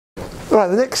Right,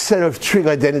 the next set of trig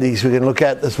identities we're going to look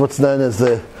at is what's known as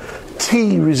the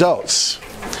T results.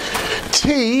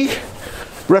 T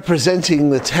representing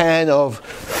the tan of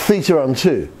theta on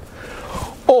 2,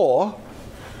 or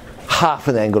half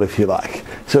an angle if you like.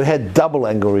 So we had double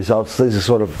angle results. These are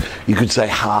sort of, you could say,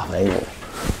 half angle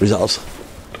results.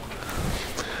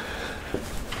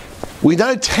 We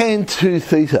know tan 2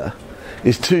 theta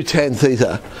is 2 tan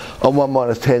theta on 1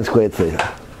 minus tan squared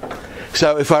theta.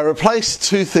 So if I replace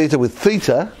 2 theta with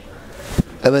theta,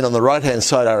 and then on the right hand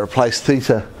side I replace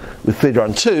theta with theta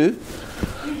on 2,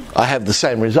 I have the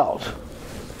same result,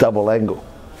 double angle.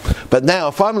 But now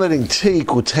if I'm letting t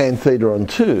equal tan theta on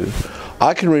 2,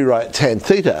 I can rewrite tan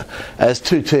theta as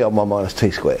 2t on 1 minus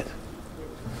t squared.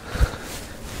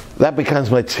 That becomes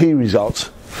my t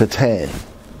result for tan.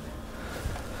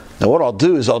 Now what I'll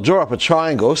do is I'll draw up a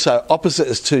triangle, so opposite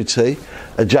is 2t,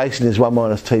 adjacent is 1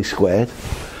 minus t squared.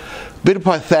 Bit of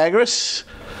Pythagoras,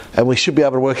 and we should be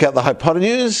able to work out the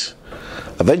hypotenuse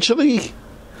eventually.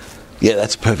 Yeah,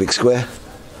 that's a perfect square.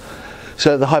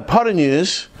 So the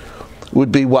hypotenuse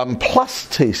would be 1 plus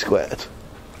t squared.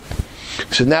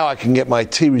 So now I can get my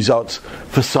t results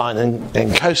for sine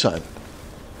and cosine.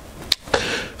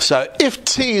 So if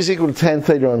t is equal to tan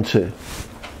theta on 2,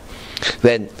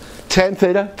 then tan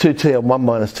theta, 2t on 1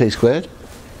 minus t squared.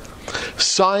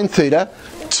 Sine theta,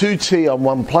 2t on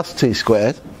 1 plus t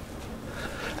squared.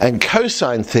 And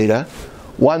cosine theta,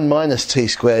 1 minus t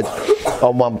squared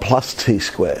on 1 plus t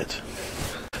squared.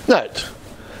 Note,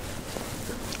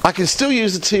 I can still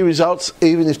use the t results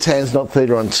even if tan's not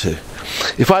theta on 2.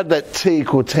 If I'd let t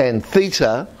equal tan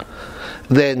theta,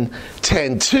 then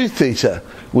tan 2 theta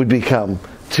would become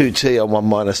 2t on 1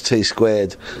 minus t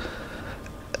squared.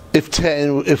 If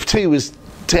t was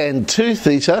tan 2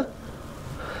 theta,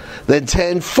 then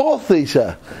tan 4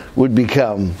 theta would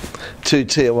become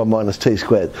 2t on 1 minus t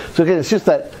squared. So again, it's just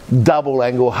that double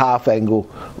angle, half angle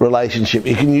relationship.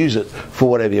 You can use it for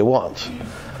whatever you want.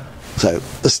 So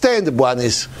the standard one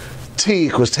is t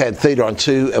equals tan theta on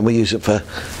 2, and we use it for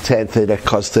tan theta,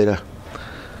 cos theta,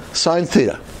 sine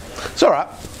theta. It's alright.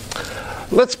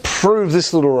 Let's prove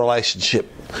this little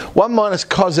relationship. 1 minus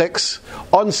cos x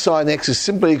on sine x is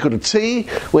simply equal to t,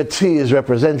 where t is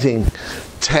representing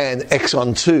tan x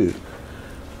on 2.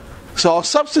 So I'll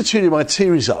substitute in my t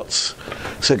results.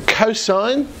 So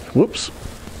cosine,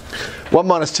 1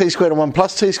 minus t squared on 1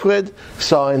 plus t squared,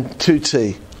 sine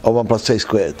 2t on 1 plus t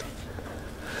squared.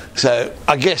 So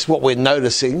I guess what we're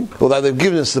noticing, although they've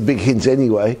given us the big hint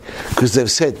anyway, because they've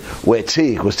said where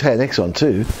t equals tan x on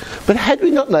 2, but had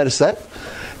we not noticed that,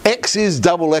 x is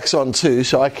double x on 2,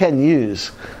 so I can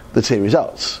use the t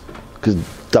results, because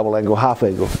double angle, half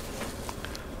angle.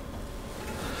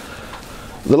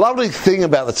 The lovely thing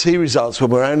about the t results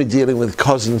when we're only dealing with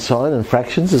cos and sine and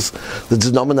fractions is the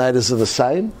denominators are the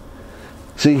same.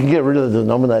 So you can get rid of the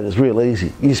denominators real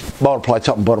easy. You just multiply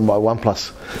top and bottom by 1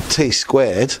 plus t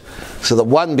squared. So the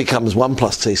 1 becomes 1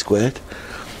 plus t squared.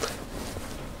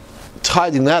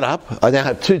 Tidying that up, I now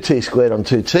have 2t squared on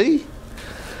 2t,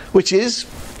 which is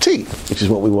t, which is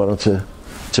what we wanted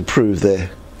to prove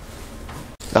there.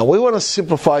 Now we want to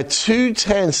simplify 2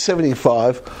 tan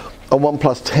 75 on 1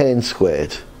 plus tan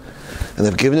squared. And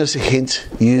they've given us a hint,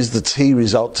 use the t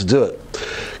result to do it.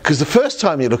 Because the first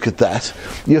time you look at that,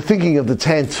 you're thinking of the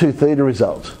tan 2 theta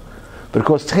result. But of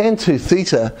course tan 2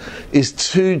 theta is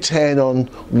 2 tan on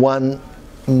 1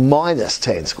 minus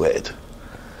tan squared.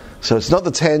 So it's not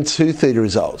the tan 2 theta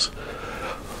result.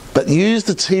 But use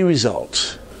the t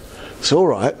result. It's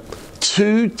alright.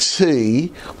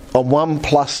 2t on 1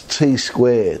 plus t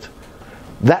squared.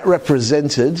 That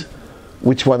represented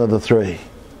which one of the three?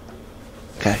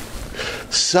 Okay.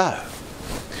 So,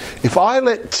 if I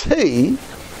let t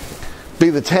be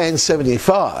the tan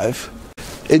 75,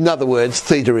 in other words,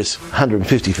 theta is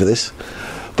 150 for this,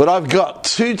 but I've got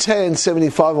 2 tan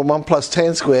 75 on 1 plus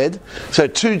tan squared, so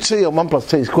 2t on 1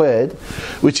 plus t squared,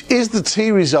 which is the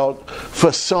t result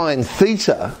for sine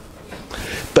theta,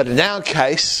 but in our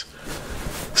case,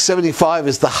 75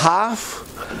 is the half,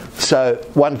 so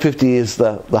 150 is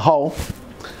the whole.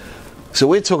 So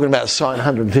we're talking about sine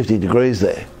 150 degrees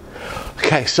there.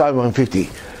 Okay, sine 150.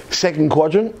 Second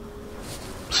quadrant,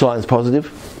 sine's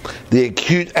positive. The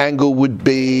acute angle would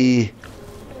be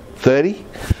 30.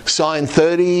 Sine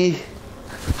 30,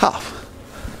 half.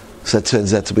 So that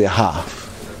turns out to be a half.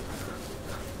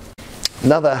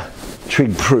 Another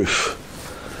trig proof.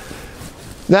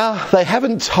 Now, they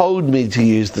haven't told me to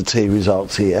use the t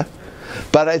results here,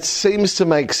 but it seems to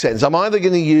make sense. I'm either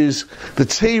going to use the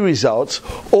t results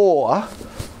or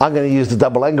I'm going to use the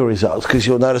double angle results, because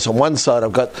you'll notice on one side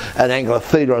I've got an angle of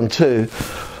theta on 2,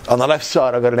 on the left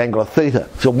side I've got an angle of theta,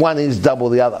 so one is double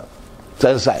the other. So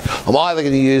as I say, I'm either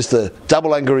going to use the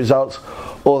double angle results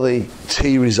or the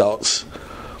t results.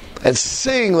 And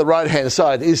seeing the right hand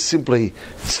side is simply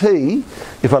t,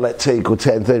 if I let t equal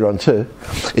tan theta on 2,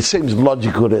 it seems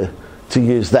logical to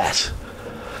use that.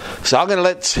 So I'm going to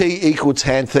let t equal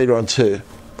tan theta on 2.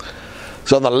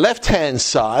 So on the left hand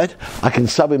side, I can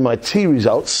sub in my t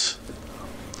results.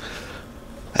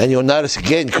 And you'll notice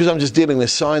again, because I'm just dealing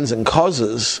with sines and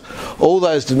causes, all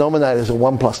those denominators are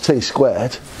 1 plus t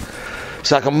squared.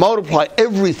 So I can multiply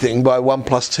everything by 1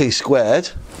 plus t squared.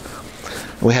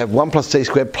 We have 1 plus t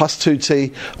squared plus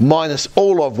 2t minus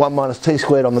all of 1 minus t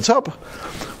squared on the top.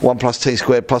 1 plus t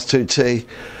squared plus 2t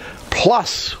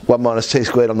plus 1 minus t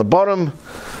squared on the bottom.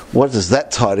 What does that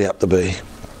tidy up to be?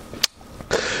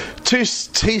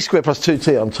 2t squared plus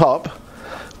 2t on top.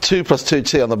 2 plus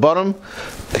 2t on the bottom.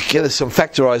 Again, there's some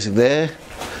factorising there.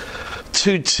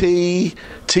 2t,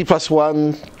 t plus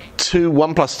 1, 2,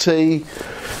 1 plus t.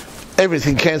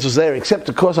 Everything cancels there, except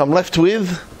of course I'm left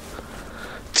with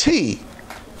t.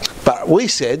 But we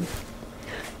said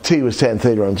t was tan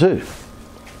theta on 2.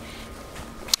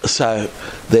 So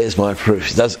there's my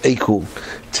proof. It does equal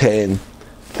tan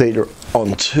theta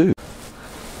on 2.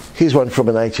 Here's one from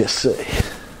an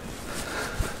HSC.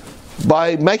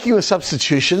 By making the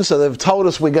substitution, so they've told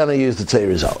us we're going to use the t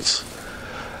results.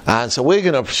 And so we're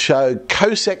going to show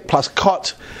cosec plus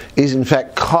cot is in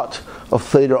fact cot of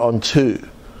theta on 2.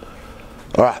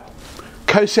 Alright,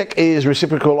 cosec is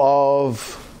reciprocal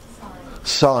of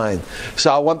sine.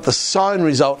 So I want the sine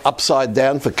result upside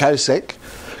down for cosec.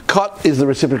 Cot is the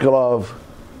reciprocal of,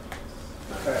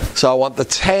 so I want the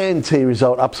tan t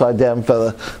result upside down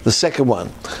for the second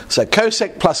one. So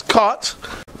cosec plus cot,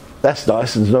 that's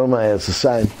nice, and denominator is the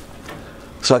same.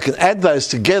 So I can add those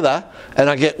together and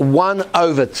I get 1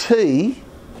 over t.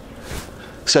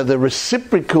 So the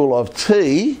reciprocal of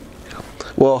t,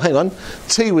 well hang on,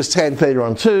 t was tan theta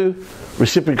on 2,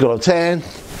 reciprocal of tan,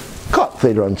 cot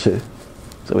theta on 2.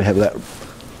 So we have that.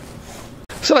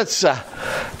 So let's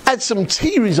add some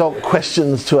t result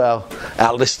questions to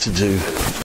our list to do.